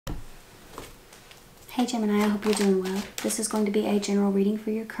Hey Gemini, I hope you're doing well. This is going to be a general reading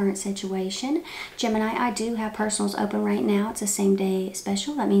for your current situation. Gemini, I do have personals open right now. It's a same day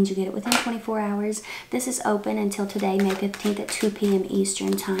special. That means you get it within 24 hours. This is open until today, May 15th at 2 p.m.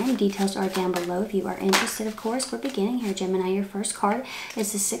 Eastern Time. Details are down below if you are interested, of course. We're beginning here, Gemini. Your first card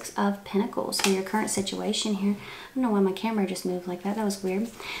is the Six of Pentacles. So your current situation here. I don't know why my camera just moved like that. That was weird.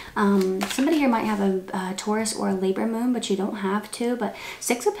 Somebody here might have a Taurus or a Libra moon, but you don't have to. But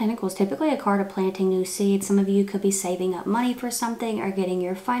Six of Pentacles, typically a card of planting new seeds. Some of you could be saving up money for something or getting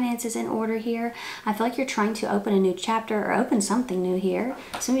your finances in order here. I feel like you're trying to open a new chapter or open something new here.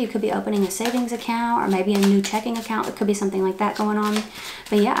 Some of you could be opening a savings account or maybe a new checking account. It could be something like that going on.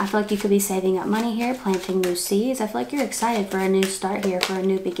 But yeah, I feel like you could be saving up money here, planting new seeds. I feel like you're excited for a new start here, for a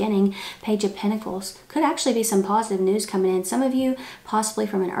new beginning. Page of Pentacles. Could actually be some positive news coming in. Some of you possibly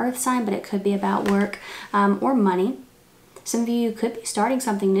from an earth sign, but it could be about work or money. Some of you could be starting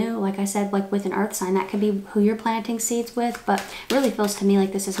something new, like I said, like with an earth sign. That could be who you're planting seeds with, but it really feels to me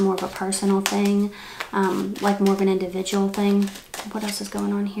like this is more of a personal thing, like more of an individual thing. What else is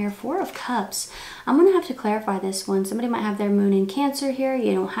going on here? Four of Cups. I'm going to have to clarify this one. Somebody might have their moon in Cancer here.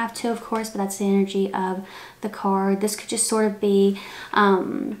 You don't have to, of course, but that's the energy of the card. This could just sort of be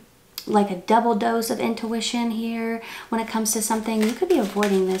like a double dose of intuition here when it comes to something. You could be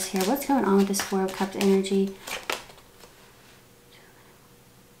avoiding this here. What's going on with this Four of Cups energy?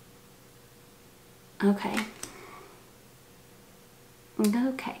 Okay.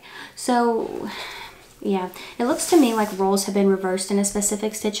 So yeah, it looks to me like roles have been reversed in a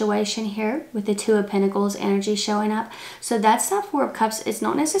specific situation here with the Two of Pentacles energy showing up. So that's that Four of Cups. It's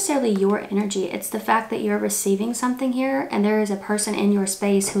not necessarily your energy. It's the fact that you're receiving something here and there is a person in your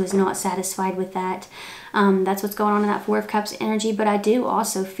space who is not satisfied with that. That's what's going on in that Four of Cups energy. But I do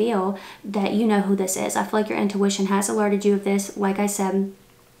also feel that you know who this is. I feel like your intuition has alerted you of this. Like I said,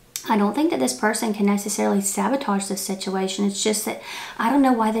 I don't think that this person can necessarily sabotage this situation. It's just that I don't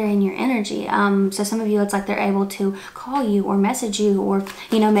know why they're in your energy. So some of you, it's like they're able to call you or message you, or,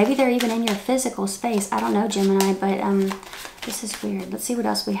 you know, maybe they're even in your physical space. I don't know, Gemini, but this is weird. Let's see what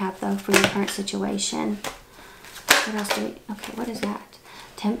else we have, though, for your current situation. What else do we... Okay, what is that?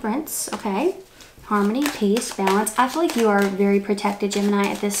 Temperance. Okay. Harmony, peace, balance. I feel like you are very protected, Gemini,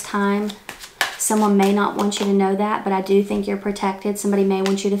 at this time. Someone may not want you to know that, but I do think you're protected. Somebody may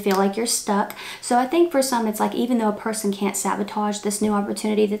want you to feel like you're stuck. So I think for some, it's like even though a person can't sabotage this new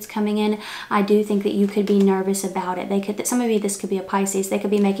opportunity that's coming in, I do think that you could be nervous about it. They could, some of you, this could be a Pisces. They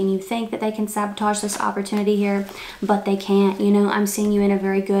could be making you think that they can sabotage this opportunity here, but they can't. You know, I'm seeing you in a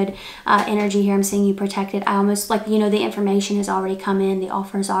very good energy here. I'm seeing you protected. I almost like, you know, the information has already come in. The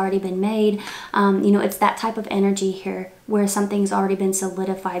offer has already been made. You know, it's that type of energy here where something's already been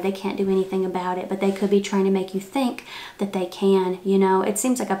solidified. They can't do anything about it, but they could be trying to make you think that they can. You know, it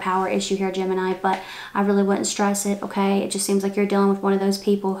seems like a power issue here, Gemini, but I really wouldn't stress it, okay? It just seems like you're dealing with one of those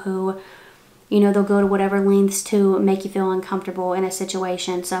people who, you know, they'll go to whatever lengths to make you feel uncomfortable in a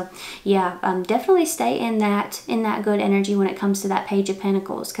situation. So yeah, definitely stay in that good energy when it comes to that Page of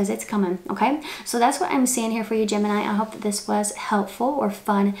Pentacles, because it's coming, okay? So that's what I'm seeing here for you, Gemini. I hope that this was helpful or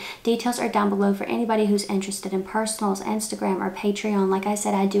fun. Details are down below for anybody who's interested in personals, Instagram, or Patreon. Like I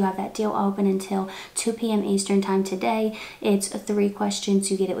said, I do have that deal open until 2 p.m. Eastern Time today. It's 3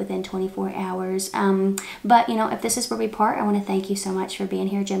 questions. You get it within 24 hours. But, you know, if this is where we part, I want to thank you so much for being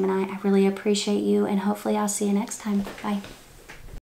here, Gemini. I really appreciate you, and hopefully I'll see you next time. Bye.